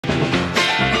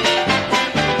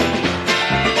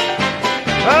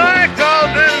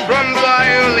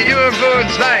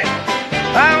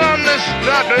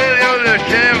stuck really on the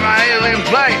chair, my alien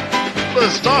plight. With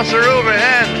a saucer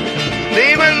overhead,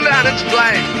 beaming down its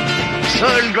flight.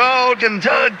 Southern drawl can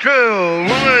tell it true,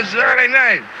 moonless early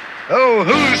night. Oh,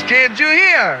 whose can't you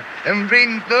hear? And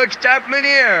green thugs tap me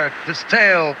near. This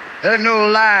tale, there's no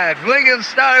lie. Blinking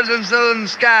stars in southern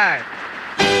sky.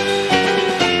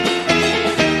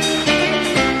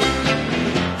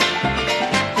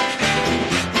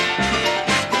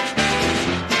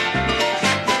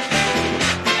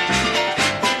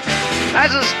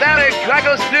 As the static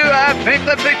crackles through, I paint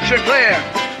the picture clear.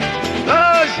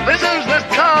 Those visions with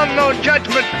calm, no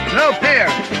judgment, no fear.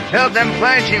 Held them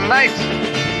flashing lights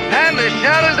and the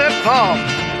shadows that fall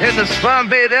in the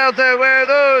swampy delta where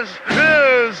those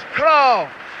crews crawl.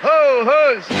 Oh,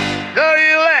 who's, though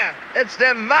you laugh, it's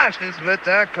them Martians with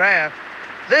their craft.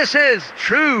 This is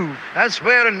true, I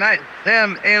swear tonight,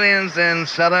 them aliens in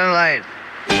Southern Light.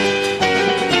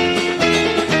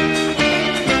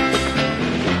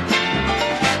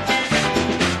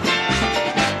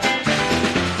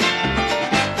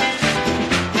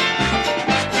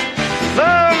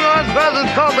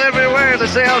 Brothers called everywhere to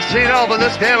say I've seen all but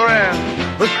this camera.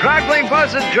 With crackling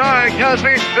buzz and joy,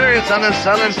 cosmic experience on the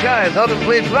southern skies. Out of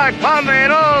fleet black,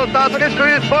 pondering all about the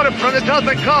history is border from the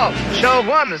cosmic call. Show of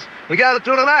wonders, we gather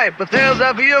through the night, but tales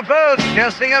of UFOs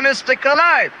casting a mystical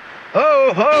light.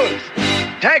 Oh, host,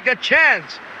 take a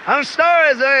chance on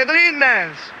stories of lead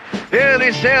dance. Hear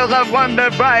these tales of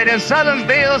wonder bright and southern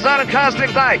fields on a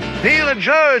cosmic light. Feel the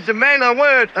joy to make a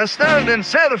word, astounding,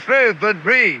 set of faith but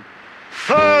breathe.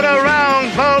 Put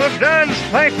around full of guns,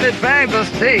 like the bangles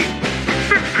teeth.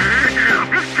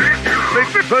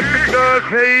 Put the door,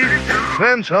 please,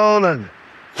 Vince Holland.